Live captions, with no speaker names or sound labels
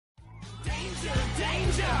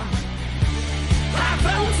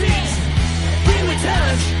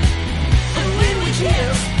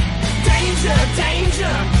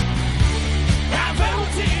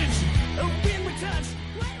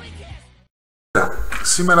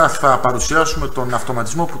Σήμερα θα παρουσιάσουμε τον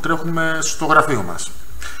αυτοματισμό που τρέχουμε στο γραφείο μας.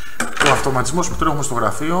 Ο αυτοματισμός που τρέχουμε στο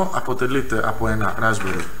γραφείο αποτελείται από ένα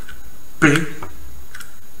Raspberry Pi,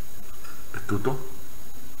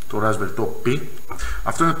 το Raspberry το Pi.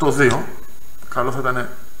 Αυτό είναι το 2. Καλό θα ήταν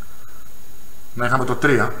να είχαμε το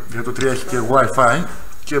 3, γιατί το 3 έχει και Wi-Fi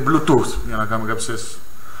και Bluetooth για να κάνουμε κάποιες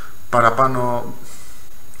παραπάνω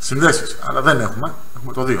συνδέσεις, αλλά δεν έχουμε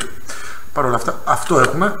το 2. Παρ' όλα αυτά, αυτό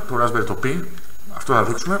έχουμε, το Raspberry το Pi, αυτό θα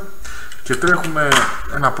δείξουμε, και τρέχουμε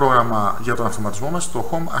ένα πρόγραμμα για τον αυτοματισμό μας, το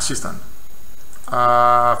Home-Assistant.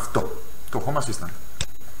 Αυτό, το Home-Assistant.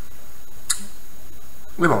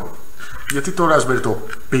 Λοιπόν, γιατί το Raspberry το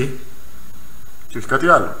Pi και όχι κάτι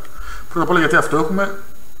άλλο? Πρώτα απ' όλα γιατί αυτό έχουμε,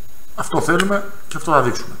 αυτό θέλουμε και αυτό θα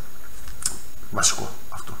δείξουμε. Βασικό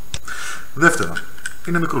αυτό. Δεύτερον,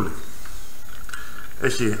 είναι μικρούλι.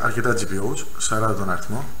 Έχει αρκετά GPUs, 40 τον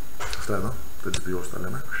αριθμό. Αυτά εδώ, τα GPUs τα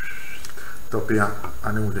λέμε, τα οποία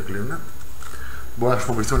ανοίγουν και κλείνουν. Μπορούν να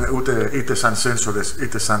χρησιμοποιηθούν είτε σαν sensors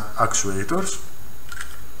είτε σαν actuators.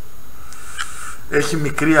 Έχει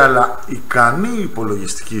μικρή αλλά ικανή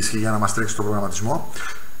υπολογιστική ισχύ για να μας τρέξει τον προγραμματισμό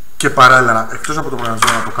και παράλληλα, εκτός από το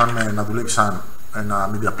προγραμματισμό, να το κάνουμε να δουλεύει σαν ένα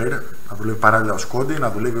media player, να δουλεύει παράλληλα ως Kodi,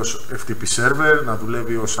 να δουλεύει ως FTP server, να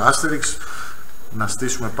δουλεύει ως Asterix, να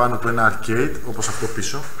στήσουμε πάνω του ένα arcade όπως αυτό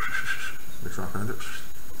πίσω. Δεν ξέρω αν φαίνεται.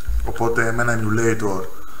 Οπότε με ένα emulator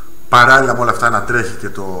παράλληλα με όλα αυτά να τρέχει και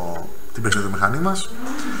την παιχνιδομηχανή μας.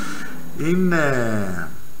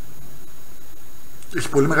 Έχει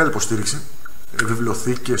πολύ μεγάλη υποστήριξη,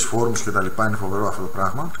 βιβλιοθήκες, forums κτλ. Είναι φοβερό αυτό το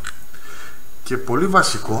πράγμα. Και πολύ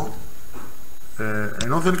βασικό,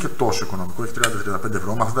 ενώ δεν είναι και τόσο οικονομικό, έχει 30-35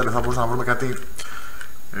 ευρώ, με αυτά τα λεφτά μπορούσαμε να βρούμε κάτι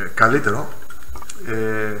καλύτερο.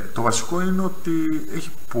 Το βασικό είναι ότι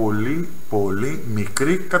έχει πολύ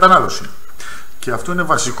μικρή κατανάλωση. Και αυτό είναι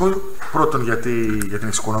βασικό, πρώτον για την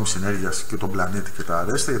εξοικονόμηση ενέργειας και τον πλανήτη και τα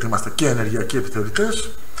αρέστα, γιατί είμαστε και ενεργειακοί επιθεωρητές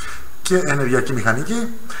και ενεργειακοί μηχανικοί,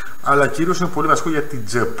 αλλά κυρίως είναι πολύ βασικό για την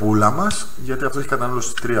τσεπούλα μας, γιατί αυτό έχει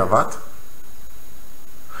κατανάλωση 3 W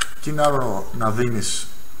και είναι άλλο να δίνεις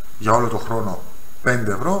για όλο το χρόνο 5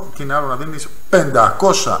 ευρώ και είναι άλλο να δίνεις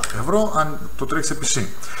 500 ευρώ αν το τρέχεις επί C.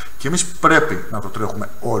 Και εμείς πρέπει να το τρέχουμε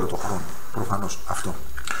όλο το χρόνο, προφανώς αυτό.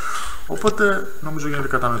 Οπότε νομίζω γίνεται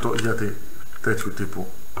κατανοητό γιατί τέτοιου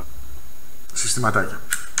τύπου συστηματάκια.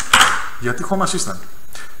 Γιατί Home-Assistant?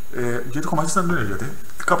 Γιατί Home-Assistant δεν είναι γιατί.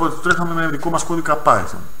 Κάποτε το τρέχαμε με δικό μας κώδικα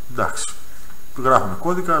Python. Εντάξει. Γράφουμε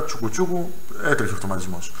κώδικα, τσουκουτσούκου, έτρεχε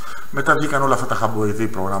αυτοματισμός. Μετά βγήκαν όλα αυτά τα χαμποειδή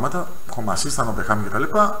προγράμματα, Home-Assistant, Open κτλ.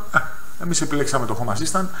 Εμείς επιλέξαμε το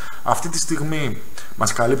Home-Assistant. Αυτή τη στιγμή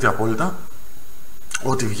μας καλύπτει απόλυτα.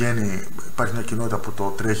 Ό,τι βγαίνει, υπάρχει μια κοινότητα που το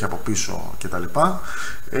τρέχει από πίσω κτλ.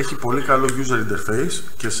 Έχει πολύ καλό user interface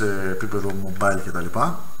και σε επίπεδο mobile κτλ.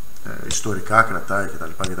 Ιστορικά κρατάει κτλ.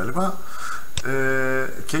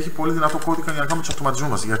 Και έχει πολύ δυνατό κώδικα για να κάνουμε τους αυτοματισμούς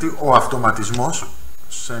μας. Γιατί ο αυτοματισμός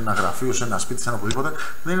σε ένα γραφείο, σε ένα σπίτι, σε ένα οπουδήποτε,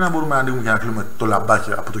 δεν είναι να μπορούμε να ανοίγουμε και να κλείνουμε το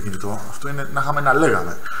λαμπάκι από το κινητό. Αυτό είναι να είχαμε να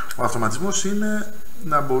λέγαμε. Ο αυτοματισμός είναι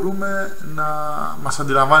να μπορούμε να μας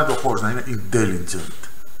αντιλαμβάνει το χώρο, να είναι intelligent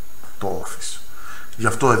το office. Γι'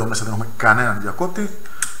 αυτό εδώ μέσα δεν έχουμε κανέναν διακόπτη.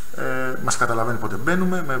 Μας καταλαβαίνει πότε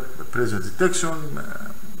μπαίνουμε, με presence detection, με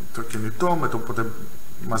το κινητό, με το πότε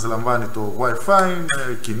μας λαμβάνει το Wi-Fi,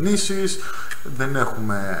 με κινήσεις. Δεν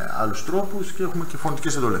έχουμε άλλους τρόπους και έχουμε και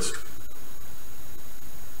φωνητικές εντολές.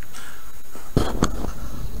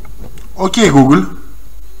 OK Google,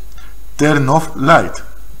 turn off light.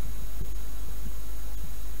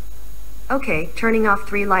 Okay, turning off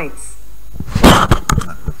 3 lights.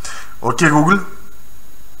 OK Google,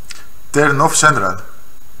 turn off central.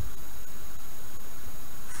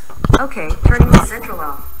 Okay, turning the central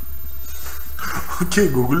off. OK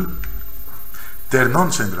Google, turn on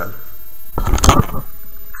central.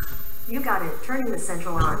 You got it, turning the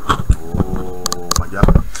central on. Μαγιά.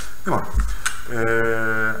 Λοιπόν,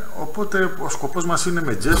 οπότε ο σκοπός μας είναι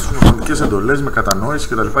με gestures, με φωνητικές εντολές, με κατανόηση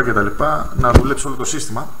κτλ. Να δουλέψει όλο το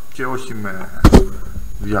σύστημα και όχι με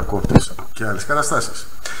διακόπτες και άλλες καταστάσεις.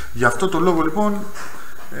 Γι' αυτό το λόγο λοιπόν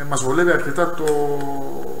μας βολεύει αρκετά το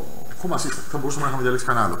Home-Assistant. Θα μπορούσαμε να είχαμε διαλέξει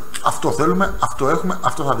κανένα άλλο. Αυτό θέλουμε, αυτό έχουμε,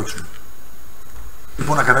 αυτό θα δείξουμε.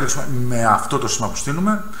 Λοιπόν, να καταλήξουμε με αυτό το σύστημα που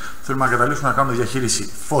στείλουμε. Θέλουμε να καταλήξουμε να κάνουμε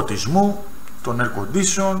διαχείριση φωτισμού, των air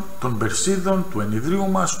condition, των περσίδων, του ενιδρίου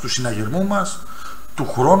μας, του συναγερμού μας, του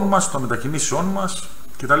χρόνου μας, των μετακινήσεών μας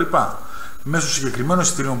κτλ. μέσω συγκεκριμένων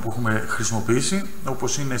αισθητήριων που έχουμε χρησιμοποιήσει,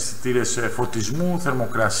 όπως είναι αισθητήρες φωτισμού,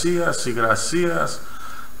 θερμοκρασίας, υγρασίας,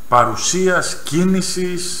 παρουσίας,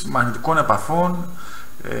 κίνησης, μαγνητικών επαφών,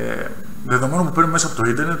 δεδομένων που παίρνουμε μέσα από το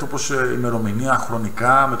ίντερνετ, όπως ημερομηνία,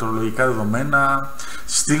 χρονικά, μετεωρολογικά δεδομένα,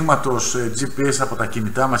 στίγματος GPS από τα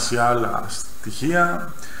κινητά μας ή άλλα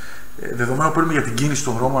στοιχεία, δεδομένα που παίρνουμε για την κίνηση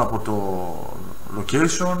των δρόμων από το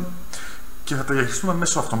location, και θα τα διαχειριστούμε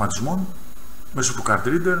μέσω αυτοματισμών, μέσω του card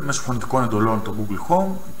reader, μέσω φωνητικών εντολών, το Google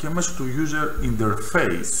Home και μέσω του user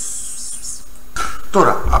interface.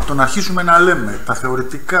 Τώρα, από το να αρχίσουμε να λέμε τα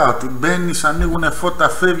θεωρητικά, ότι μπαίνεις, ανοίγουν φώτα,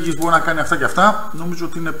 φεύγεις, μπορεί να κάνει αυτά και αυτά, νομίζω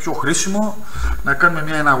ότι είναι πιο χρήσιμο να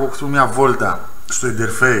κάνουμε μια βόλτα στο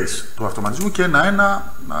interface του αυτοματισμού και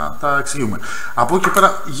ένα-ένα να τα εξηγούμε. Από εκεί και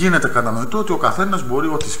πέρα γίνεται κατανοητό ότι ο καθένας μπορεί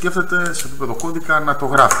ό,τι σκέφτεται σε επίπεδο κώδικα να το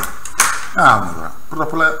γράφει. Τώρα. Πρώτα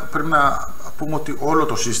απ' όλα πρέπει να πούμε ότι όλο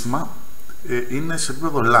το σύστημα είναι σε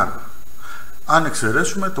επίπεδο LAN. Αν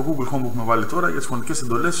εξαιρέσουμε το Google Home που έχουμε βάλει τώρα για τις φωνητικές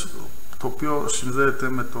εντολές, το οποίο συνδέεται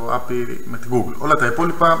με το API με την Google. Όλα τα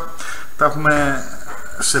υπόλοιπα τα έχουμε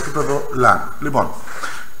σε επίπεδο LAN. Λοιπόν,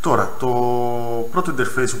 τώρα το πρώτο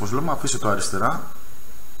interface, όπως λέμε, αφήστε το αριστερά.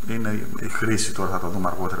 Είναι η χρήση, τώρα θα το δούμε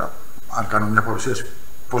αργότερα, αν κάνουμε μια παρουσίαση,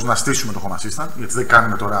 πώς να στήσουμε το Home-Assistant, γιατί δεν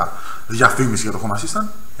κάνουμε τώρα διαφήμιση για το Home-Assistant.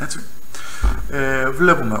 Έτσι.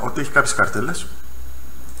 Βλέπουμε ότι έχει κάποιες καρτέλες.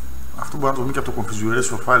 Αυτό μπορούμε να το δούμε και από το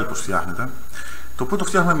configuration file, πώς φτιάχνεται. Το οποίο το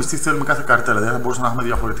φτιάχνουμε εμείς, τι θέλουμε κάθε καρτέλα. Δηλαδή, θα μπορούσαμε να έχουμε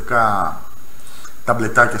διαφορετικά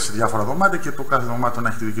ταμπλετάκια σε διάφορα δωμάτια και το κάθε δωμάτιο να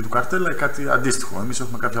έχει τη δική του καρτέλα ή κάτι αντίστοιχο. Εμείς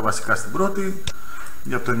έχουμε κάποια βασικά στην πρώτη,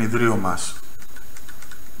 για το ενιδρύο μας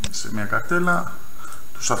σε μια καρτέλα,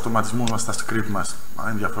 τους αυτοματισμούς μας, τα script μας, αν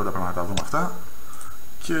ενδιαφέροντα πρέπει να τα δούμε αυτά,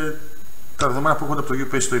 και τα δεδομένα που έρχονται από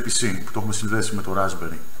το UPS στο EPC, που το έχουμε συνδέσει με το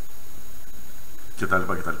Raspberry κτλ.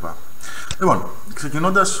 Λοιπόν,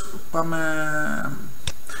 ξεκινώντας, πάμε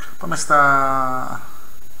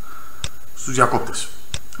στους διακόπτες.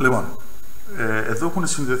 Λοιπόν, εδώ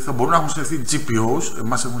θα μπορούν να έχουν συνδεθεί GPOs,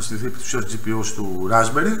 εμάς έχουν συνδεθεί επί της ουσίας GPOs του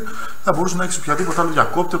Raspberry, θα μπορούσε να έχεις οποιαδήποτε άλλο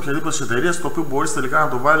διακόπτη, οποιαδήποτε εταιρεία, το οποίο μπορείς τελικά να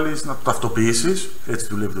το βάλεις, να το ταυτοποιήσεις, έτσι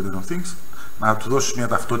δουλεύει το Internet of Things, να του δώσεις μια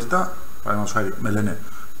ταυτότητα, παραδείγματος χάρη με λένε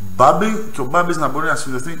Bobby, και ο Bobby να μπορεί να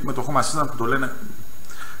συνδεθεί με το Home-Assistant που το λένε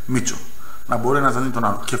Μίτσο. Να μπορεί να δει τον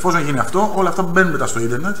άλλο. Και εφόσον γίνει αυτό, όλα αυτά μπαίνουν μετά στο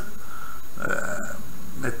ίντερνετ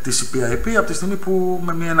με TCP/IP, από τη στιγμή που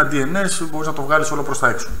με ένα DNS μπορείς να το βγάλεις όλο προς τα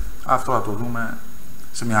έξω. Αυτό θα το δούμε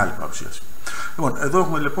σε μια άλλη παρουσίαση. Λοιπόν, εδώ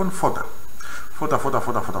έχουμε λοιπόν φώτα. Φώτα,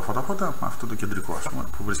 αυτό το κεντρικό, ας πούμε,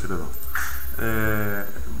 που βρίσκεται εδώ.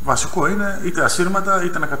 Βασικό είναι είτε ασύρματα,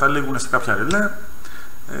 είτε να καταλήγουν σε κάποια ρελέ,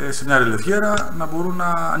 σε μια ρελεβιέρα, να μπορούν να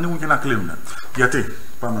ανοίγουν και να κλείνουν. Γιατί,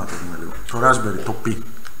 πάμε να το δούμε λίγο. Το Raspberry, το Pi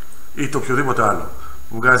ή το οποιοδήποτε άλλο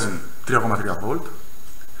βγάζει 3,3 volt.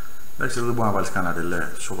 Εντάξει, εδώ δεν μπορεί να βάλεις κανένα ρελέ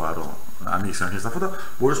σοβαρό να ανοίξεις και να κλείσεις τα φώτα.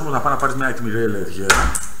 Μπορείς όμως να πάει να πάρεις μια έτοιμη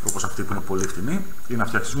ρελεβιέρα, όπως αυτή που είναι πολύ φτηνή, ή να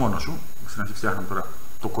φτιάξεις μόνος σου. Στην αρχή φτιάχναμε, τώρα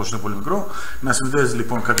το κόστος είναι πολύ μικρό. Να συνδέσεις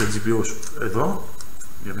λοιπόν κάποια GPUs εδώ,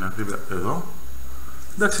 για την ακρίβεια εδώ.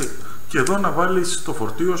 Εντάξει, και εδώ να βάλεις το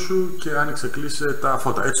φορτίο σου και άνοιξε κλείσε τα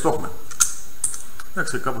φώτα. Έτσι το έχουμε.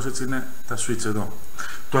 Εντάξει, κάπως έτσι είναι τα switch εδώ.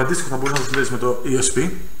 Το αντίστοιχο θα μπορείς να το συνδέσεις με το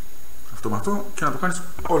ESP, αυτό με αυτό, και να το κάνεις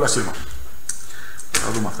όλα σύρμα.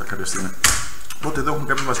 Θα δούμε αυτά κάποια στιγμή. Οπότε εδώ έχουμε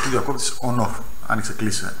κάποιους βασικούς διακόπτες on-off. Άνοιξε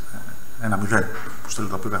κλείσε ένα 0, που θέλει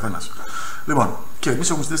να το πει ο καθένας. Λοιπόν, και εμείς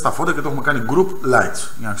έχουμε συνδέσει τα φώτα και το έχουμε κάνει group lights,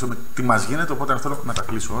 για να ξέρουμε τι μας γίνεται. Οπότε αν θέλω να τα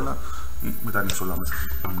κλείσω όλα, ή μην τα ανοίξω όλα μέσα,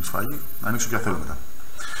 να μην σφάγει, να ανοίξω και θέλω μετά.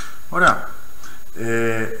 Ωραία.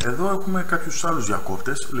 Εδώ έχουμε κάποιους άλλους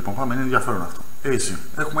διακόπτες. Λοιπόν, πάμε, είναι ενδιαφέρον αυτό. AC.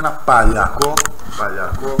 Έχουμε ένα παλιακό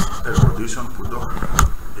air condition που εδώ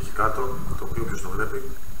έχει κάτω, το οποίο ποιος το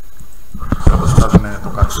βλέπει. Όπως βάζουν το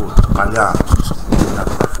καρφούρ. Παλιά είναι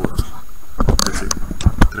το καρφούρ. Έτσι.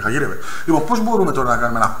 Τριχαγύρευε. Λοιπόν, πώς μπορούμε τώρα να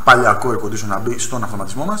κάνουμε ένα παλιακό air condition να μπει στον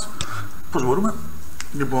αυτοματισμό μας? Πώς μπορούμε?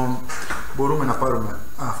 Λοιπόν, μπορούμε να πάρουμε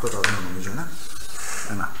αυτά τα δύο, νομίζω είναι.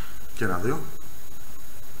 Ένα και ένα δύο.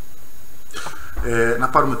 Να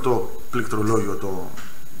πάρουμε το πληκτρολόγιο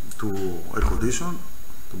του air condition,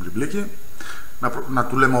 το μπλιμπλίκι, να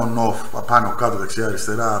του λέμε on-off, πάνω, κάτω, δεξιά,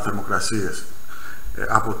 αριστερά, θερμοκρασίες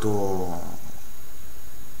από το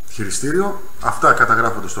χειριστήριο. Αυτά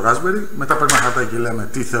καταγράφονται στο Raspberry. Μετά παίρνουμε ένα χαρτάκι και λέμε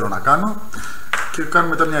τι θέλω να κάνω και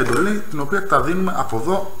κάνουμε μετά μια εντολή, την οποία τα δίνουμε από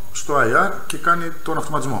εδώ στο IR και κάνει τον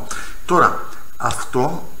αυτοματισμό. Τώρα,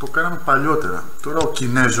 αυτό το κάναμε παλιότερα. Τώρα ο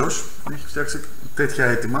Κινέζος έχει φτιάξει τέτοια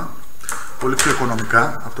έτοιμα, πολύ πιο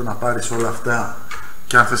οικονομικά, από το να πάρεις όλα αυτά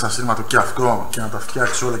και αν θες ασύρματο και αυτό και να τα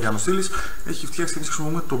φτιάξεις όλα και να το στείλεις. Έχει φτιάξει, εμείς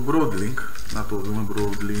χρησιμοποιούμε το Broadlink. Να το δούμε,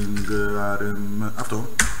 Broadlink, RM,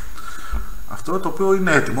 αυτό το οποίο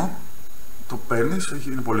είναι έτοιμο. το παίρνεις,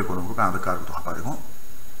 είναι πολύ οικονομικό, κάνα δεκάρικο το είχα πάρει εγώ,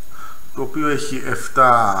 το οποίο έχει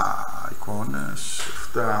 7 εικόνες,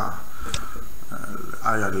 7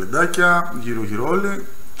 IR λεντάκια, γύρω-γύρω όλοι,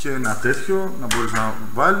 και ένα τέτοιο να μπορείς να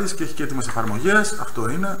βάλεις, και έχει και έτοιμες εφαρμογές. Αυτό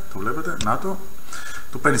είναι, το βλέπετε, να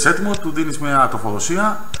το παίρνεις έτοιμο, του δίνεις μια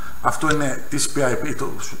τροφοδοσία. Αυτό είναι TCP/IP,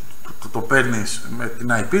 το παίρνεις με την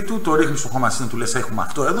IP του, το ρίχνεις στο Home-Assistant, του λες έχουμε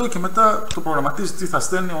αυτό εδώ, και μετά το προγραμματίζεις τι θα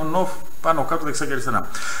στέλνει on-off, πάνω κάτω, δεξιά και αριστερά.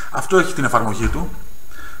 Αυτό έχει την εφαρμογή του.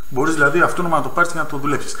 Μπορείς δηλαδή αυτόνομα να το πάρεις και να το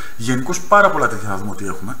δουλέψεις. Γενικώς πάρα πολλά τέτοια θα δούμε ότι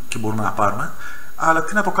έχουμε και μπορούμε να πάρουμε, αλλά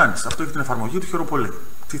τι να το κάνεις. Αυτό έχει την εφαρμογή του, χαίρομαι πολύ.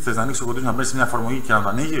 Τι θες, να ανοίξεις το κοντίνο, να μπαίνεις σε μια εφαρμογή και να το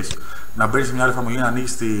ανοίγεις, να μπαίνεις σε μια άλλη εφαρμογή να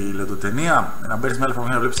ανοίγεις τη λεντοτενία, να μπαίνεις σε μια άλλη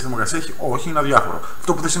εφαρμογή να βλέπεις τι θερμοκρασία έχει. Όχι, είναι αδιάφορο.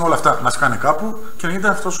 Αυτό που θες είναι όλα αυτά να σκάνε κάπου και να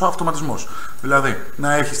γίνεται αυτός ο αυτοματισμός. Δηλαδή,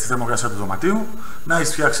 να έχεις τη θερμοκρασία του δωματίου, να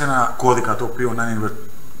έχεις φτιάξει ένα κώδικα το οποίο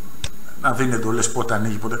να δίνει εντολές πότε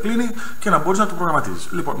ανοίγει, πότε κλείνει, και να μπορείς να το προγραμματίζεις.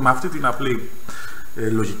 Λοιπόν, με αυτή την απλή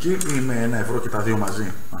λογική, ή με 1 ευρώ και τα δύο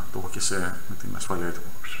μαζί, το έχω και με την ασφάλεια έτοιμο.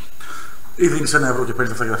 Ή δίνεις 1 ευρώ και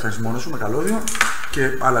παίρνεις αυτά και τα φτιάχνεις μόνος σου με καλώδιο,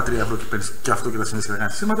 και άλλα 3 ευρώ και παίρνεις και αυτό και τα συνδέσεις και τα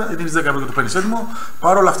κάνεις σήματα, ή δίνεις 10 ευρώ και το παίρνεις έτοιμο.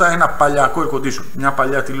 Παρ' όλα αυτά, ένα παλιακό air condition, μια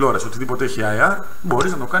παλιά τηλεόραση, οτιδήποτε έχει IR,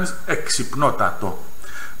 μπορείς να το κάνεις εξυπνότατο.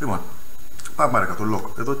 Λοιπόν, πάμε παρακάτω.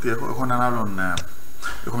 Lock. Εδώ τι έχω, έναν άλλον.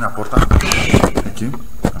 Έχω μια πόρτα εκεί,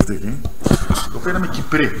 αυτή εκεί, το οποίο είναι με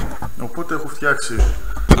Κυπρί. Οπότε έχω φτιάξει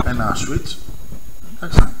ένα switch,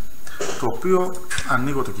 εντάξει, το οποίο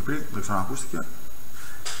ανοίγω το Κυπρί, δεν ξέρω αν ακούστηκε,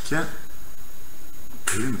 και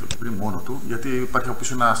κλείνει το Κυπρί μόνο του, γιατί υπάρχει από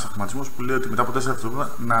πίσω ένας αυτοματισμός που λέει ότι μετά από 4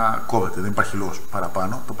 δευτερόλεπτα να κόβεται. Δεν υπάρχει λόγος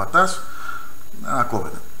παραπάνω. Το πατάς να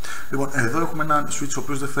κόβεται. Λοιπόν, εδώ έχουμε ένα switch ο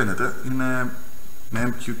οποίος δεν φαίνεται. Είναι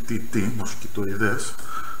με MQTT, μοσχητοειδές,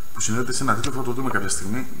 που συνδέεται σε ένα τέτοιο. Θα το δούμε κάποια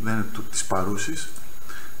στιγμή. Δεν είναι της παρούσης.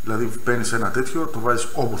 Δηλαδή, παίρνεις ένα τέτοιο, το βάζεις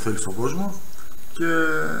όπου θέλεις στον κόσμο και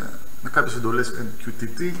με κάποιες εντολές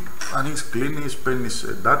MQTT ανοίγεις, κλείνεις, παίρνεις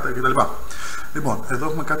data κτλ. Λοιπόν, εδώ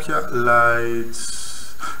έχουμε κάποια lights.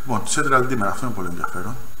 Λοιπόν, το central dimmer, αυτό είναι πολύ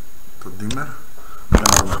ενδιαφέρον. Το dimmer, για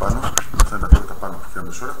να δούμε πάνω. Αυτά είναι τα πάνω που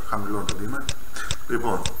φτιάχνουμε ώρα. Χαμηλώνω το dimmer.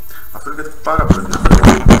 Λοιπόν, αυτό είναι κάτι πάρα πολύ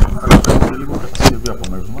ενδιαφέρον. Αλλά παίρνουμε λίγο συσκευή από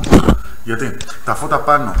μέρους μας. Γιατί τα φώτα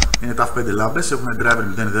πάνω είναι τα 5 λάμπες, έχουν driver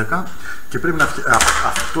 010, και πρέπει να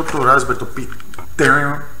αυτό το Raspberry το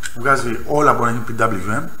βγάζει όλα από ένα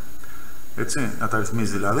PWM. Έτσι, να τα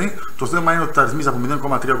ρυθμίζει δηλαδή. Το θέμα είναι ότι τα ρυθμίζει από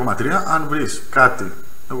 0,3,3. Αν βρεις κάτι,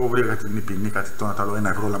 εγώ βρήκα κάτι την ποινή, κάτι το να τα λέω 1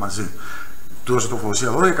 ευρώ όλα μαζί, του δώσε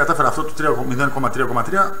τροφοδοσία δώρο και κατάφερα αυτό το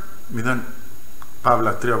 0,3,3, 0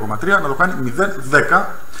 παύλα 3,3 να το κάνει 0,10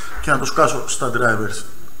 και να το σκάσω στα drivers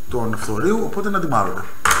των φθορείου, οπότε να αντιμάρονται.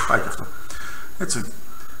 Πάει και αυτό. Έτσι.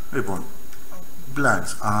 Λοιπόν,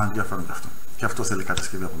 blinds, ενδιαφέρον και αυτό. Και αυτό θέλει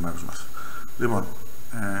κατασκευή από μέρους μας. Λοιπόν,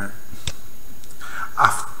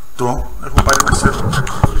 αυτό έχω πάρει ένα σετ, 5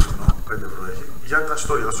 ευρώ έχει, για τα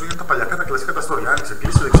story. Τα story είναι τα παλιακά, τα κλασικά τα story. Άνοιξε,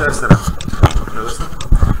 κλείσει, δεξιά, αριστερά.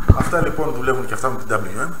 Αυτά λοιπόν δουλεύουν και αυτά με την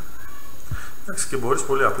WM. Εντάξει, και μπορείς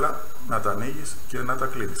πολύ απλά να τα ανοίγεις και να τα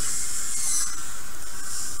κλείνεις.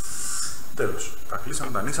 Τέλος. Τα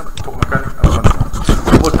κλείσαμε, τα ανοίξαμε, το έχουμε κάνει αυτόματα.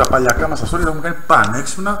 Οπότε τα παλιακά μας τα story τα έχουμε κάνει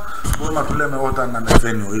πανέξυπνα. Μπορούμε να του λέμε όταν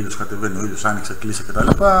ανεβαίνει ο ήλιος, κατεβαίνει ο ήλιος, άνοιξε, κλείσε κτλ.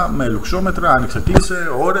 Με λουξόμετρα, άνοιξε,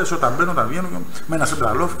 κλείσε, ώρες, όταν μπαίνω, όταν βγαίνω, με ένα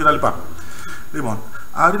central off κτλ. Λοιπόν,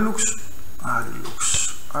 Arilux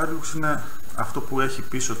είναι αυτό που έχει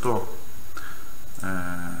πίσω το.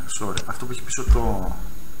 Αυτό που έχει πίσω το.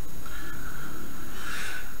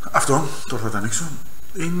 Αυτό, τώρα θα το ανοίξω.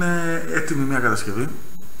 Είναι έτοιμη μια κατασκευή.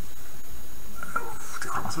 Τι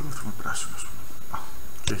χρώμα θέλουμε, θέλουμε πράσινο.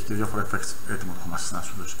 Και έχει και διάφορα effects έτοιμο το Home-Assistant να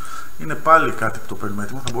σου δώσει. Είναι πάλι κάτι που το παίρνουμε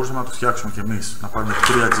έτοιμο. Θα μπορούσαμε να το φτιάξουμε κι εμείς. Να πάρουμε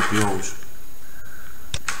 3 GPOs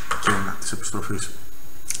και ένα της επιστροφής.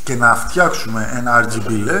 Και να φτιάξουμε ένα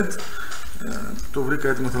RGB LED. Το βρήκα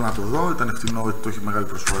έτοιμο, θέλω να το δω. Ήταν φτηνό, γιατί το έχει μεγάλη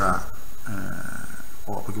προσφορά.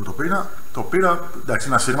 Από εκεί που το πήρα. Το πήρα, εντάξει,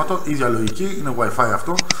 είναι ασύρματο, ίδια λογική, είναι Wi-Fi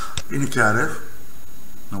αυτό. Είναι και RF,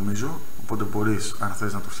 νομίζω. Οπότε μπορείς, αν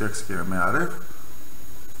θες, να το φτιάξεις και με RF.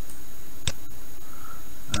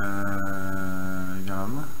 Για να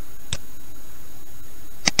δούμε.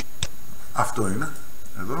 Αυτό είναι,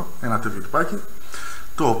 εδώ, ένα τέτοιο τυπάκι.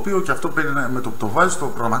 Το οποίο και αυτό παίρνει, με το βάζεις, το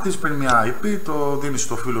προγραμματίζεις, παίρνει μια IP, το δίνεις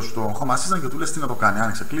στο φίλο σου στο Home-Assistant και του λες τι να το κάνει.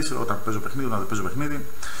 Άνοιξε, κλείσει, όταν παίζω παιχνίδι, όταν δεν παίζω παιχνίδι.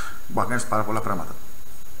 Μπορεί να κάνεις πάρα πολλά πράγματα.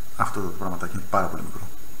 Αυτό το πραγματάκι είναι πάρα πολύ μικρό.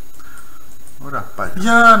 Ωραία, πάει.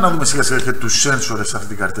 Για να δούμε σιγά σιγά και τους sensors σε αυτή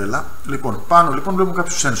την καρτέλα. Λοιπόν, πάνω λοιπόν βλέπουμε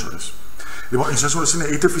κάποιους sensors. Λοιπόν, οι sensors είναι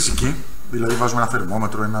είτε φυσικοί, δηλαδή βάζουμε ένα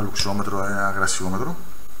θερμόμετρο, ένα λουξόμετρο, ένα αγρασιόμετρο,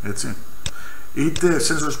 έτσι. Είτε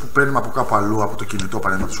sensors που παίρνουμε από κάπου αλλού, από το κινητό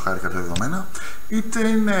παραδείγματος χάρη κάποια δεδομένα, είτε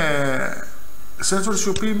είναι sensors οι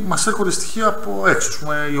οποίοι μας έρχονται στοιχεία από έξω. Ας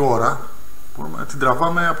πούμε, η ώρα την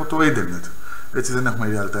τραβάμε από το ίντερνετ. Έτσι δεν έχουμε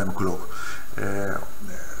real time clock.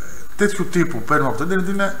 Τέτοιου τύπου που παίρνουμε από το ίντερνετ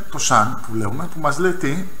είναι το sun που βλέπουμε, που μας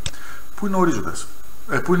λέει που είναι ο ορίζοντας.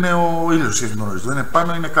 Που είναι ο ήλιος σχέση με τον ορίζοντα. Είναι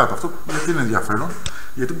πάνω, είναι κάτω. Αυτό γιατί είναι ενδιαφέρον,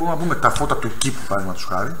 γιατί μπορούμε να πούμε τα φώτα του κήπου, παραδείγματος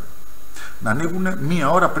χάρη, να ανοίγουν μία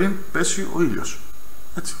ώρα πριν πέσει ο ήλιος.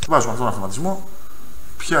 Έτσι, βάζουμε αυτόν τον αυτοματισμό.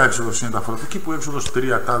 Ποια έξοδος είναι τα φώτα του κήπου, έξοδος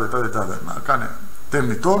 3, τάδε, να κάνει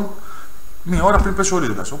τερμητών μία ώρα πριν πέσει ο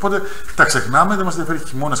ορίζοντας. Οπότε τα ξεχνάμε, δεν μας ενδιαφέρει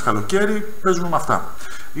χειμώνας, καλοκαίρι, παίζουμε με αυτά.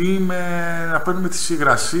 Ή να παίρνουμε τις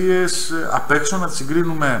υγρασίες απ' έξω, να τις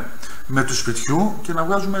συγκρίνουμε με του σπιτιού και να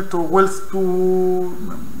βγάζουμε το wealth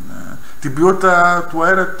την ποιότητα του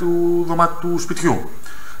αέρα του σπιτιού.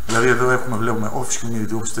 Δηλαδή εδώ βλέπουμε office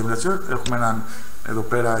humidity, office temperature, έχουμε έναν εδώ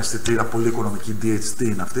πέρα αισθητήρα πολύ οικονομική, DHT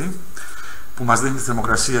είναι αυτή, που μας δίνει τη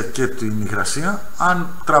θερμοκρασία και την υγρασία. Αν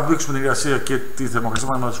τραβήξουμε την υγρασία και τη θερμοκρασία,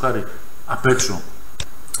 παραδείγματος χάρη, απ' έξω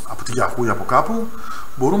από τη Yahoo ή από κάπου,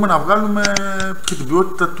 μπορούμε να βγάλουμε και την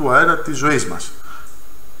ποιότητα του αέρα της ζωής μας.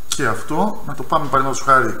 Και αυτό να το πάμε παραδείγματος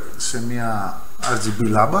χάρη σε μια RGB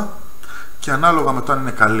λάμπα και ανάλογα με το αν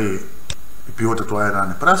είναι καλή η ποιότητα του αέρα, αν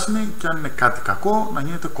είναι πράσινη, και αν είναι κάτι κακό να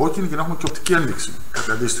γίνεται κόκκινη και να έχουμε και οπτική ένδειξη.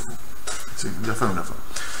 Κάτι αντίστοιχο. Έτσι, ενδιαφέρον αυτό.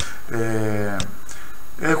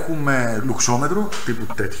 Έχουμε λουξόμετρο τύπου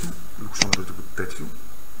τέτοιου.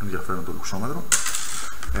 Ενδιαφέρον το λουξόμετρο.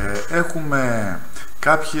 Έχουμε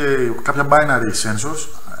κάποια binary sensors.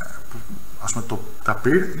 Ας πούμε τα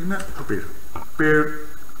PIR είναι το PIR.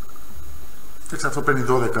 Έτσι, αυτό παίρνει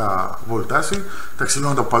 12 βολτάση, τα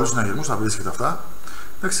ξυλώνεται από παλιούς συναγερμούς, τα βρίσκεται αυτά.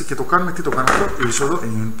 Εντάξει, και το κάνουμε, τι το κάνουμε αυτό, είσοδο,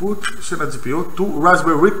 input σε ένα GPU του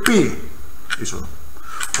Raspberry Pi είσοδο.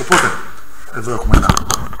 Οπότε, εδώ έχουμε ένα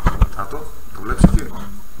κάτω, το βλέπεις εκεί,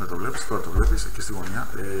 δεν το βλέπεις, τώρα το βλέπεις, εκεί στη γωνία,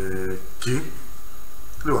 εκεί.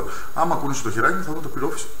 Λοιπόν, άμα κουνήσω το χεράκι θα δω το PIR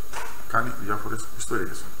Office, κάνει διάφορες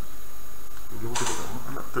ιστορίες. Βλέπω τίποτα,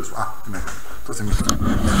 αλλά τέλος πάντων, την έκανε, το θυμήθηκα.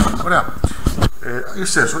 Ωραία. Οι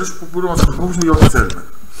sensors που μπορούμε να τους χρησιμοποιήσουμε για ό,τι θέλουμε.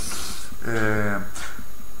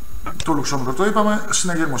 Το λουξόμετρο το είπαμε,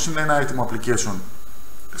 συναγερμός είναι ένα έτοιμο application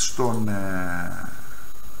στο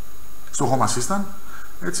Home-Assistant,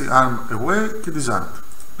 έτσι, arm away και designed.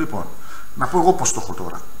 Λοιπόν, να πω εγώ πώς το έχω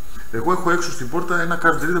τώρα. Εγώ έχω έξω στην πόρτα ένα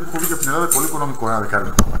card reader που έχω βγει από την Ελλάδα, πολύ οικονομικό, ένα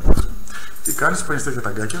δεκάρι. Τι κάνεις, παίρνεις τέτοια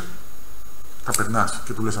ταγκάκια, τα περνάς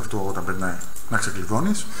και του λες αυτό όταν περνάει να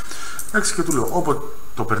ξεκλειδώνεις. Εντάξει, και του λέω, όποτε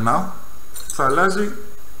το περνάω, θα αλλάζει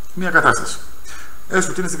μια κατάσταση.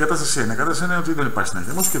 Έστω ότι είναι στην κατάσταση 1. Η κατάσταση είναι ότι δεν υπάρχει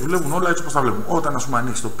συναγερμός και δουλεύουν όλα έτσι όπως τα βλέπουμε. Όταν, ας πούμε,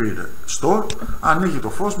 ανοίξει το PIR Store, ανοίγει το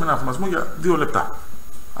φως με ένα αυτοματισμό για 2 λεπτά.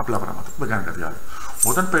 Απλά πράγματα. Δεν κάνει κάτι άλλο.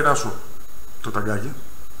 Όταν περάσω το ταγκάκι,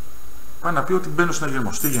 πάει να πει ότι μπαίνω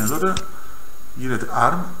συναγερμός. Τι γίνεται τότε, γίνεται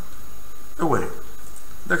arm away.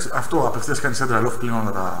 Εντάξει, αυτό απευθείας κάνει central off, κλείνω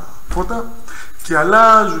όλα τα φώτα και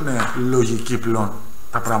αλλάζουν λογική πλέον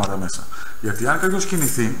τα πράγματα μέσα. Γιατί αν κάποιος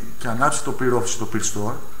κινηθεί και ανάψει το PIR Office, το PIR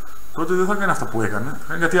Store, τότε δεν θα κάνει αυτό που έκανε, θα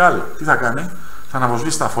κάνει κάτι άλλο. Τι θα κάνει, θα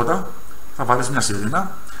αναβοσβήσει τα φώτα, θα βάλει μια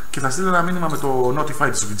σιρήνα και θα στείλει ένα μήνυμα με το notify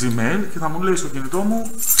της Gmail και θα μου λέει στο κινητό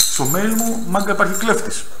μου, στο mail μου, μάγκα υπάρχει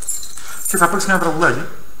κλέφτης. Και θα παίξει ένα τραγουδάκι,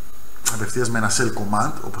 απευθείας με ένα shell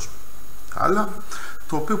command, όπως τα άλλα,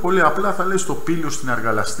 το οποίο πολύ απλά θα λέει στο πύλιο στην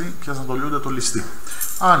αργαλαστή, πια να το λιούνται το ληστή.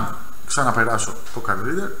 Αν ξαναπεράσω το card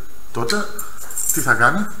reader, τότε τι θα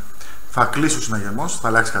κάνει, θα κλείσει ο συναγερμός, θα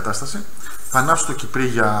αλλάξει κατάσταση, θα ανάψει το κυπρί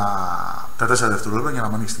για τα 4 δευτερόλεπτα για να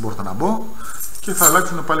μου ανοίξει την πόρτα να μπω και θα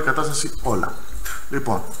αλλάξουν πάλι κατάσταση όλα.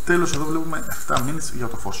 Λοιπόν, τέλος εδώ βλέπουμε 7 minutes για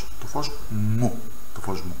το φως. Το φως μου.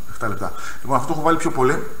 7 λεπτά. Λοιπόν, αυτό το έχω βάλει πιο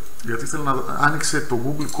πολύ γιατί θέλω να άνοιξε το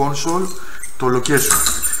Google Console το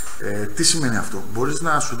location. Τι σημαίνει αυτό, μπορείς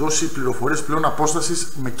να σου δώσει πληροφορίες πλέον απόστασης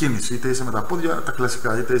με κίνηση, είτε είσαι με τα πόδια, τα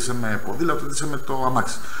κλασικά, είτε είσαι με ποδήλατο, είτε είσαι με το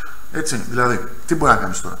αμάξι. Έτσι, δηλαδή, τι μπορεί να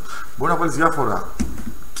κάνεις τώρα, μπορεί να βάλεις διάφορα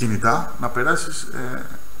κινητά, να περάσεις,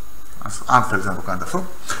 αν θέλεις να το κάνετε αυτό,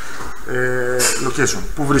 location,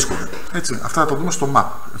 που βρίσκονται. Έτσι, αυτά θα το δούμε στο map,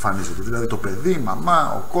 εμφανίζονται, δηλαδή το παιδί, η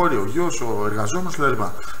μαμά, ο κόρη, ο γιος, ο εργαζόμενος κτλ.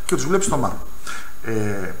 Και τους βλέπεις στο map.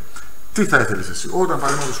 Τι θα ήθελες εσύ, όταν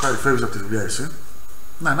παραδείγματος χάρη φεύγεις από τη δουλειά εσύ,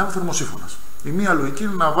 να ανάβει θερμοσύφωνας. Η μία λογική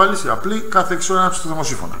είναι να βάλεις η απλή κάθε 6 ώρες στο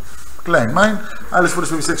θερμοσύφωνα. Klein mind, άλλες φορές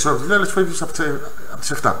φεύγεις 6 ώρες από τη δουλειά, άλλες φεύγεις από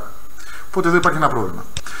τις 7. Οπότε εδώ υπάρχει ένα πρόβλημα.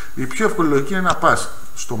 Η πιο εύκολη λογική είναι να πας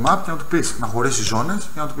στο map και να του πεις να χωρίσεις ζώνες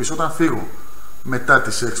και να του πεις όταν φύγω μετά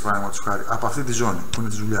τις 6 παραδείγματος χάρη από αυτή τη ζώνη που είναι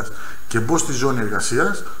της δουλειάς και μπω στη ζώνη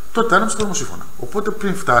εργασίας, τότε άναψε το θερμοσύφωνα. Οπότε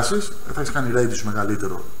πριν φτάσεις, θα έχεις κάνει radius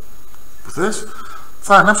μεγαλύτερο που θες,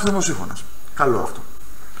 θα ανάψει το θερμοσύφωνας. Καλό αυτό.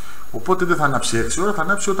 Οπότε δεν θα ανάψει 6 ώρα, θα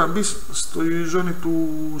ανάψει όταν μπει στη ζώνη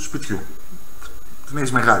του σπιτιού. Την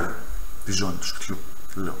έχεις μεγάλη. τη ζώνη του σπιτιού.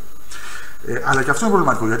 Λέω. Αλλά και αυτό είναι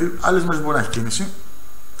προβληματικό, γιατί άλλες μέρες μπορεί να έχει κίνηση,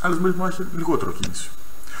 άλλες μέρες μπορεί να έχει λιγότερο κίνηση.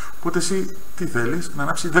 Οπότε εσύ τι θέλεις, να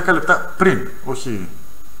ανάψει 10 λεπτά πριν, όχι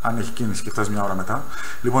αν έχει κίνηση και φτάσει μια ώρα μετά.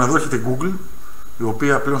 Λοιπόν, εδώ έχετε Google, η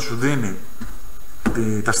οποία πλέον σου δίνει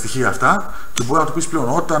τα στοιχεία αυτά και μπορεί να του πεις πλέον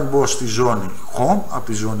όταν μπω στη ζώνη home, από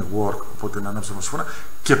τη ζώνη work, οπότε να ανάψει θερμοσύφωνα,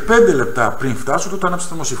 και 5 λεπτά πριν φτάσω, τότε ανάψει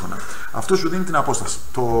θερμοσύφωνα. Αυτό σου δίνει την απόσταση,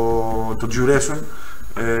 το duration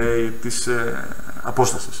της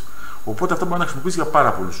απόστασης. Οπότε αυτά μπορεί να χρησιμοποιήσει για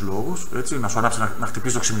πάρα πολλούς λόγους. Έτσι, να σου ανάψει να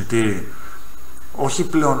χτυπήσει το ξυπνητήρι, όχι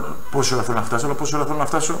πλέον πόση ώρα θέλω να φτάσω, αλλά πόση ώρα θέλω να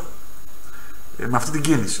φτάσω με αυτή την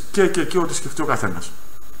κίνηση. Και ό,τι σκεφτεί ο καθένας.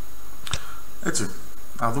 Έτσι,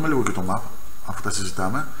 να δούμε λίγο και το map, αφού τα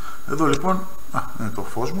συζητάμε. Εδώ λοιπόν, είναι το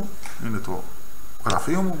φως μου, είναι το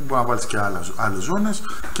γραφείο μου, μπορεί να βάλεις και άλλες ζώνες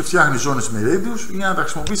και φτιάχνει ζώνες με radius για να τα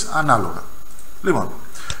χρησιμοποιείς ανάλογα. Λοιπόν,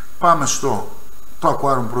 πάμε στο. Το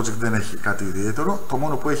Aquarium Project δεν έχει κάτι ιδιαίτερο. Το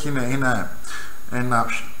μόνο που έχει είναι ένα.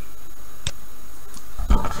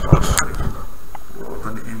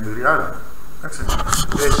 Όταν είναι ριάρα, έχει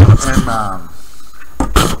ένα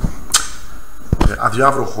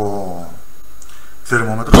αδιάβροχο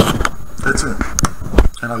θερμόμετρο. Έτσι.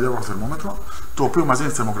 Ένα αδιάβροχο θερμόμετρο, το οποίο μας δίνει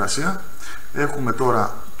τη θερμοκρασία. Έχουμε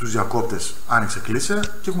τώρα τους διακόπτες άνοιξε κλείσε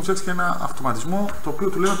και έχουμε φτιάξει και ένα αυτοματισμό το οποίο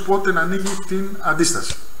του λέμε πότε να ανοίγει την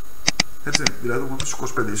αντίσταση. Έτσι, δηλαδή έχουμε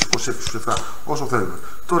στους 25, 26, 27, όσο θέλουμε.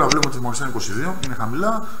 Τώρα βλέπουμε ότι η θερμοκρασία είναι 22, είναι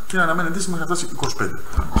χαμηλά και να αναμένει αντίσταση μέχρι να φτάσει 25.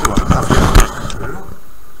 Λοιπόν, αυτό είναι το.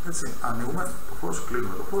 Έτσι, ανοίγουμε το φως,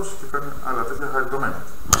 κλείνουμε το φως και κάνουμε άλλα τέτοια χαριτωμένα.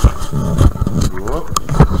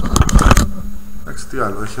 Εντάξει, τι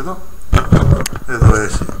άλλο έχει εδώ. Εδώ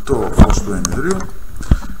έχει το φως του ενιδρίου,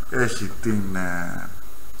 έχει την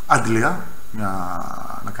αντλία,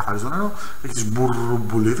 να καθαρίζει το νερό, έχει τις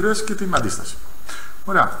μπουρμπουλίτρες και την αντίσταση.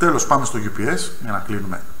 Ωραία, τέλος πάμε στο UPS για να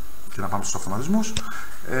κλείνουμε και να πάμε στους αυτοματισμούς.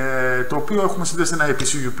 Το οποίο έχουμε συνδέσει ένα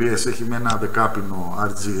APC UPS, έχει με ένα δεκάπινο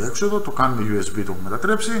RG έξοδο, το κάνουμε USB, το έχουμε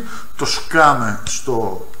μετατρέψει, το σκάμε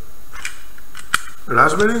στο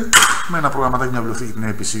Raspberry με ένα προγραμματάκι, μια βιβλιοθήκη, την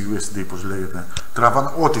APC USD, πώς λέγεται.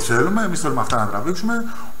 Τραβάμε ό,τι θέλουμε, εμείς θέλουμε αυτά να τραβήξουμε.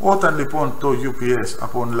 Όταν λοιπόν το UPS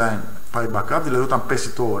από online πάει backup, δηλαδή όταν πέσει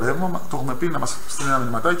το ρεύμα, το έχουμε πει να μας στείλει ένα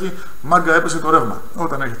μηνυματάκι, μάγκα έπεσε το ρεύμα.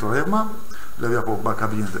 Όταν έχει το ρεύμα, δηλαδή από backup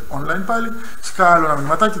γίνεται online πάλι, σκάει άλλο ένα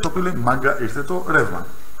μηνυματάκι το οποίο λέει μάγκα ήρθε το ρεύμα.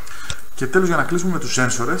 Και τέλος, για να κλείσουμε με τους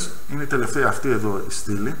sensors, είναι η τελευταία αυτή εδώ η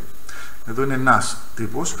στήλη. Εδώ είναι NAS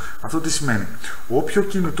τύπος. Αυτό τι σημαίνει? Όποιο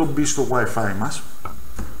κινητό μπει στο Wi-Fi μας,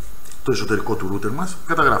 το εσωτερικό του router μας,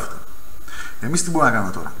 καταγράφεται. Εμείς τι μπορούμε να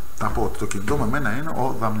κάνουμε τώρα? Θα πω ότι το κινητό με μένα είναι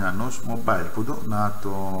ο Δαμιανός Mobile. Πού το?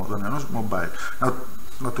 Δαμιανός Mobile.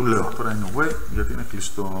 Να του λέω, τώρα είναι away γιατί είναι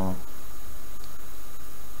κλειστό.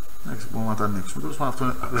 Μπορούμε να το ανοίξουμε. Τέλος πάντων, αυτό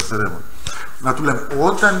είναι δευτερεύον. Να του λέμε,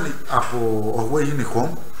 όταν από away γίνει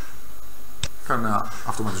home, κάνει ένα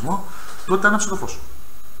αυτοματισμό, τότε άναψε το φως.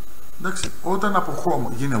 Εντάξει, όταν από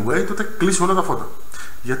home γίνει away, τότε κλείσει όλα τα φώτα.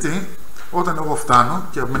 Γιατί όταν εγώ φτάνω,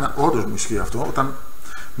 και εμένα όντως μου ισχύει αυτό, όταν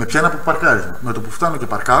με πιάνει από παρκάρισμα, με το που φτάνω και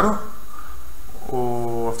παρκάρω,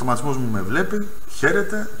 ο αυτοματισμός μου με βλέπει,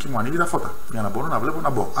 χαίρεται και μου ανοίγει τα φώτα. Για να μπορώ να βλέπω να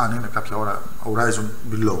μπω. Αν είναι κάποια ώρα horizon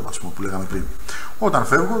below, ας πούμε, που λέγαμε πριν. Όταν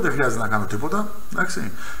φεύγω, δεν χρειάζεται να κάνω τίποτα.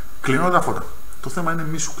 Εντάξει, κλείνω τα φώτα. Το θέμα είναι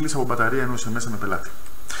μη σου κλείσει από μπαταρία ενώ είσαι μέσα με πελάτη.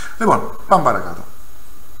 Λοιπόν, πάμε παρακάτω.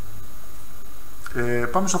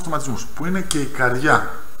 Πάμε στους αυτοματισμούς, που είναι και η καρδιά.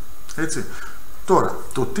 Έτσι. Τώρα,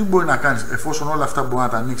 το τι μπορεί να κάνεις εφόσον όλα αυτά μπορεί να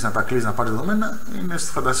τα ανοίξει, να τα κλείσει, να πάρει δεδομένα, είναι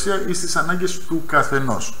στη φαντασία ή στις ανάγκες του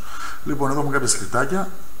καθενός. Λοιπόν, εδώ έχουμε κάποια σκριτάκια,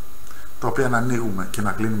 τα οποία να ανοίγουμε και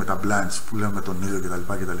να κλείνουμε τα blinds που λέμε με τον ήλιο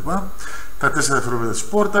κτλ. Τα 4 δευτερόλεπτα της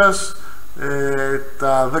πόρτας,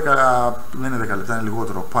 τα 10, δεν είναι 10 λεπτά, είναι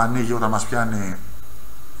λιγότερο, που ανοίγει όταν μας πιάνει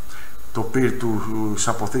το πυρ της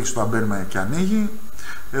αποθήκης, το μπαίνουμε και ανοίγει.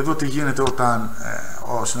 Εδώ τι γίνεται όταν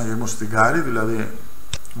ο συναγερμός στην κάρη, δηλαδή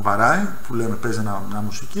βαράει, που λέμε παίζει μια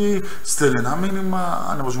μουσική, στέλνει ένα μήνυμα,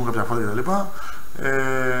 ανεβάζουμε κάποια φώτα κτλ.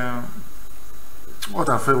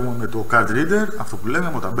 Όταν φεύγουμε με το card reader, αυτό που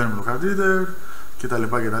λέμε, όταν μπαίνουμε με το card reader κτλ.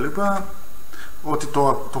 Ότι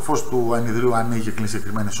το φως του ανιδρίου ανοίγει και κλείνει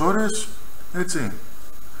συγκεκριμένες ώρες. Έτσι.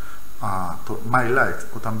 Το my light,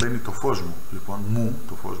 όταν μπαίνει το φως μου, λοιπόν,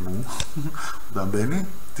 το φως μου, όταν μπαίνει,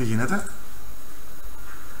 τι γίνεται?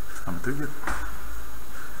 Θα με τρίγγε.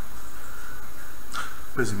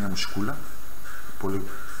 Παίζει μια μουσικούλα. Πολύ.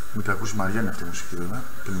 Μην τα ακούσει Μαριάννη αυτή η μουσική, βέβαια.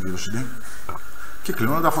 Και με το CD. Και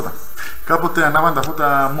κλείνουν τα φώτα. Κάποτε ανάβανε τα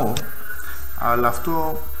φώτα μου, αλλά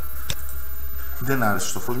αυτό δεν άρεσε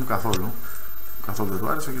στο φως μου καθόλου. Καθόλου δεν του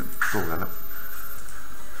άρεσε και το έβγαλα.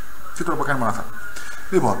 Και τώρα που κάνουμε αυτά.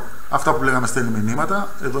 Λοιπόν, αυτά που λέγαμε στέλνει μηνύματα.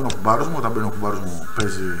 Εδώ είναι ο κουμπάρος μου. Όταν μπαίνει ο κουμπάρος μου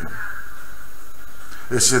παίζει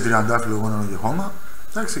εσύ σε τριαντάφυλλο, εγώ εννοώ και χώμα.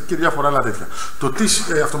 Εντάξει, και διάφορα άλλα τέτοια. Το τι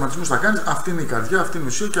αυτοματισμούς θα κάνεις, αυτή είναι η καρδιά, αυτή είναι η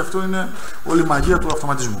ουσία και αυτό είναι όλη η μαγεία του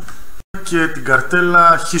αυτοματισμού. Και την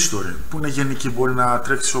καρτέλα History, που είναι γενική, μπορεί να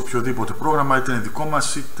τρέξει σε οποιοδήποτε πρόγραμμα, είτε είναι δικό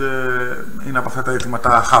μας, είτε είναι από αυτά τα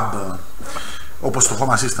αιτήματα hub, όπως το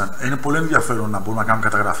Home-Assistant. Είναι πολύ ενδιαφέρον να μπορούμε να κάνουμε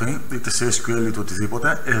καταγραφή, είτε σε SQL είτε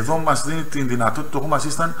οτιδήποτε. Εδώ μας δίνει την δυνατότητα το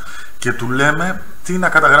Home-Assistant και του λέμε τι να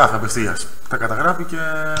καταγράφει απευθείας. Τα καταγράφει και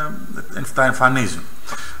τα εμφανίζει.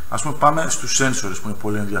 Ας πούμε, πάμε στους sensors που είναι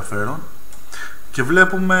πολύ ενδιαφέρον και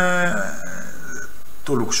βλέπουμε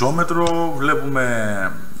το λουξόμετρο,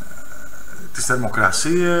 βλέπουμε τις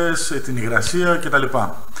θερμοκρασίες, την υγρασία κτλ.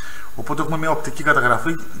 Οπότε έχουμε μια οπτική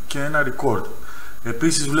καταγραφή και ένα record.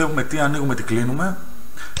 Επίσης βλέπουμε τι ανοίγουμε, τι κλείνουμε.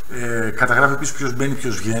 Καταγράφει επίσης ποιος μπαίνει,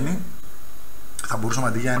 ποιος βγαίνει. Θα μπορούσαμε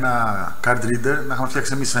αντί για ένα card reader να είχαμε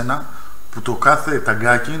φτιάξει εμείς ένα που το κάθε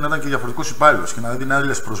ταγκάκι να ήταν και διαφορετικός υπάλληλος και να δίνει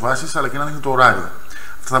άλλες προσβάσεις αλλά και να δίνει το ωράριο.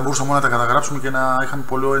 Αυτά θα μπορούσαμε όλα να τα καταγράψουμε και να είχαμε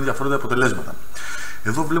πολύ ενδιαφέροντα αποτελέσματα.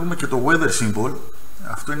 Εδώ βλέπουμε και το weather symbol.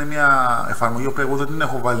 Αυτό είναι μια εφαρμογή που εγώ δεν την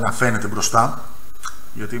έχω βάλει να φαίνεται μπροστά,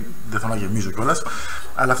 γιατί δεν θέλω να γεμίζω κιόλας.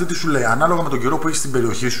 Αλλά αυτή τι σου λέει, ανάλογα με τον καιρό που έχεις στην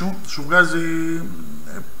περιοχή σου, σου βγάζει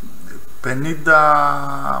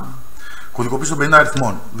 50 κωδικοποίηση των 50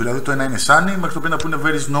 αριθμών. Δηλαδή το ένα είναι sunny μέχρι το 50 που είναι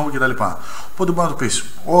very snow κτλ. Οπότε μπορεί να το πεις,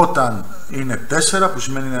 όταν είναι 4 που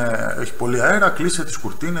σημαίνει έχει πολύ αέρα, κλείσε τις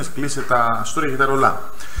κουρτίνες, κλείσε τα στόρια και τα ρολά.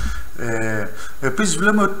 Επίσης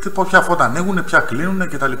βλέπουμε ποια φώτα ανοίγουν, ποια κλείνουν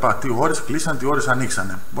κτλ. Τι ώρες κλείσαν, τι ώρες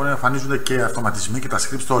ανοίξανε. Μπορεί να εμφανίζονται και αυτοματισμοί και τα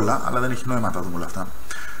scripts όλα, αλλά δεν έχει νόημα να τα δούμε όλα αυτά.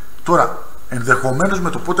 Τώρα, ενδεχομένως με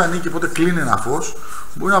το πότε ανοίγει και πότε κλείνει ένα φως,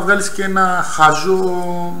 μπορεί να βγάλεις και ένα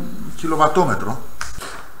χαζό κιλοβατόμετρο.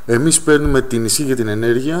 Εμείς παίρνουμε την ισχύ για την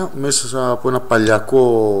ενέργεια μέσα από ένα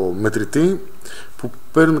παλιακό μετρητή που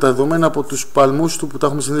παίρνουμε τα δεδομένα από τους παλμούς του που τα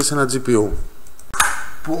έχουμε συνδέσει σε ένα GPU.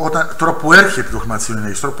 Τώρα που έρχεται το χρηματιστήριο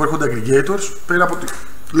ενέργειας, τώρα που έρχονται aggregators, πέρα από τη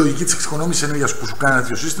λογική της εξοικονόμησης ενέργειας που σου κάνει ένα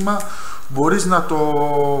τέτοιο σύστημα, μπορείς να το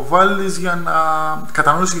βάλεις για να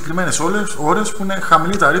κατανοήσεις συγκεκριμένες ώρες που είναι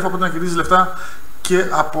χαμηλή ταρήφα, οπότε να κερδίζεις λεφτά και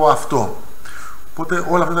από αυτό. Οπότε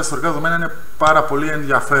όλα αυτά τα ιστορικά δεδομένα είναι πάρα πολύ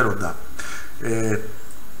ενδιαφέροντα.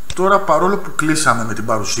 Τώρα, παρόλο που κλείσαμε με την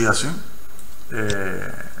παρουσίαση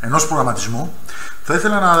ενός προγραμματισμού, θα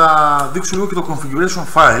ήθελα να δείξω λίγο και το configuration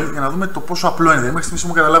file για να δούμε το πόσο απλό είναι. Δηλαδή, μέχρι στιγμής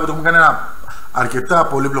έχουμε καταλάβει ότι έχουμε κάνει ένα αρκετά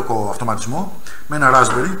πολύπλοκο αυτοματισμό με ένα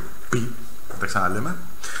Raspberry Pi, θα τα ξαναλέμε,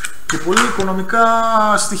 και πολύ οικονομικά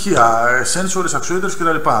στοιχεία, sensors, actuators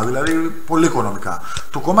κτλ. Δηλαδή, πολύ οικονομικά.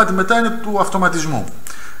 Το κομμάτι μετά είναι του αυτοματισμού.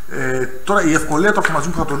 Τώρα, η ευκολία του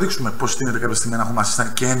αυτοματισμού που θα το δείξουμε πώς στείνεται κάποια στιγμή ένα Home-Assistant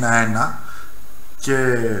και ένα-ένα,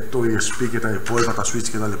 και το ESP και τα υπόλοιπα, τα switch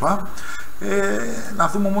κτλ. Να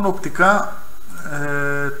δούμε μόνο οπτικά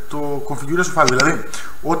το configuration file. Δηλαδή,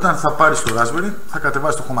 όταν θα πάρεις το Raspberry, θα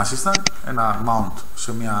κατεβάσεις το Home-Assistant, ένα mount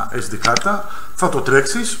σε μια SD κάρτα, θα το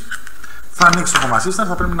τρέξεις, θα ανοίξεις το Home-Assistant,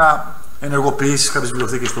 θα πρέπει να ενεργοποιήσεις κάποιες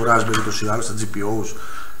βιβλιοθήκες στο Raspberry, το CR, τα GPUs,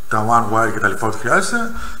 τα OneWire κτλ. Ό,τι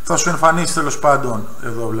χρειάζεται. Θα σου εμφανίσει τέλος πάντων,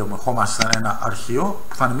 εδώ βλέπουμε Home-Assistant, ένα αρχείο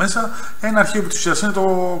που θα είναι μέσα. Ένα αρχείο που της ουσίας είναι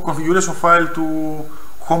το configuration file του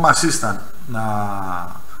Home-Assistant να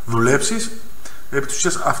δουλέψεις. Επί της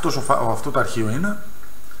ουσίας αυτό το αρχείο είναι.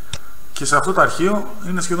 Και σε αυτό το αρχείο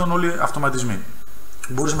είναι σχεδόν όλοι οι αυτοματισμοί.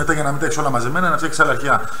 Μπορείς μετά, για να μην τα έχεις όλα μαζεμένα, να φτιάξεις άλλα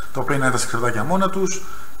αρχεία τα οποία είναι τα συγχαρτάκια μόνα τους,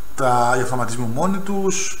 οι αυτοματισμοί μόνοι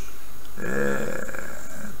τους,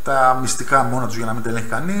 τα μυστικά μόνα τους για να μην τα ελέγχει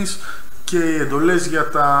κανείς, και οι εντολές για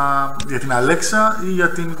την Alexa ή για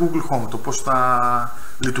την Google Home, το πώς θα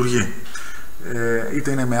λειτουργεί.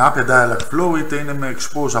 Είτε είναι με app dialog flow, είτε είναι με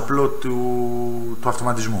expose απλό του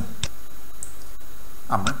αυτοματισμού.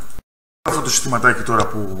 Αμέ. Αυτό το συστηματάκι τώρα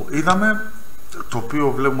που είδαμε, το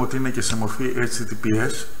οποίο βλέπουμε ότι είναι και σε μορφή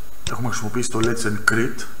HTTPS, έχουμε χρησιμοποιήσει το Let's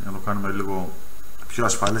Encrypt για να το κάνουμε λίγο πιο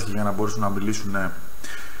ασφαλές και για να μπορέσουν να μιλήσουν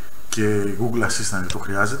και η Google Assistant το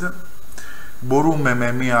χρειάζεται. Μπορούμε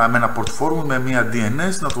με ένα port forward, με μια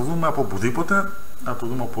DNS να το δούμε από οπουδήποτε, να το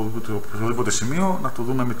δούμε από οποιοδήποτε σημείο, να το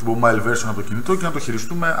δούμε με την mobile version από το κινητό και να το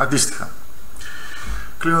χειριστούμε αντίστοιχα.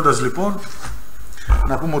 Κλείνοντας λοιπόν,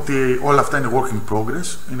 να πούμε ότι όλα αυτά είναι work in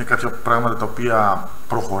progress, είναι κάποια πράγματα τα οποία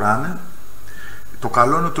προχωράνε. Το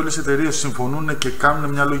καλό είναι ότι όλες οι εταιρείες συμφωνούν και κάνουν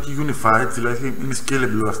μια λογική unified, δηλαδή είναι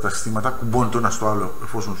scalable αυτά τα συστήματα, κουμπώνει το ένα στο άλλο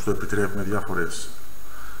εφόσον του το επιτρέπει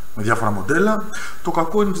με διάφορα μοντέλα. Το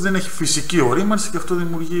κακό είναι ότι δεν έχει φυσική ορίμανση και αυτό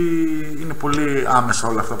είναι πολύ άμεσα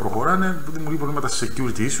όλα αυτά προχωράνε, δημιουργεί προβλήματα σε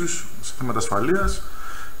security issues, σε θέματα ασφαλείας,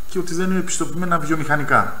 και ότι δεν είναι επιστοποιημένα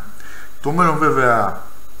βιομηχανικά. Το μέλλον βέβαια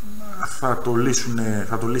θα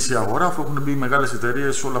το λύσει η αγορά, αφού έχουν μπει μεγάλες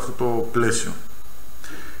εταιρείες σε όλο αυτό το πλαίσιο.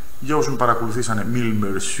 Για όσους με παρακολουθήσανε, mille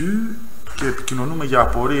merci. και επικοινωνούμε για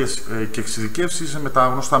απορίες και εξειδικεύσεις με τα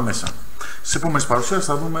γνωστά μέσα. Σε επόμενες παρουσιάσεις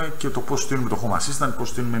θα δούμε και το πώς στείλουμε το Home-Assistant, πώς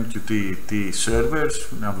στείλουμε MQTT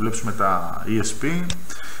servers, να δουλέψουμε τα ESP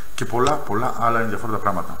και πολλά άλλα ενδιαφέροντα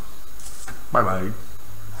πράγματα. Bye bye.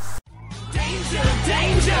 Danger,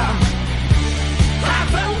 danger.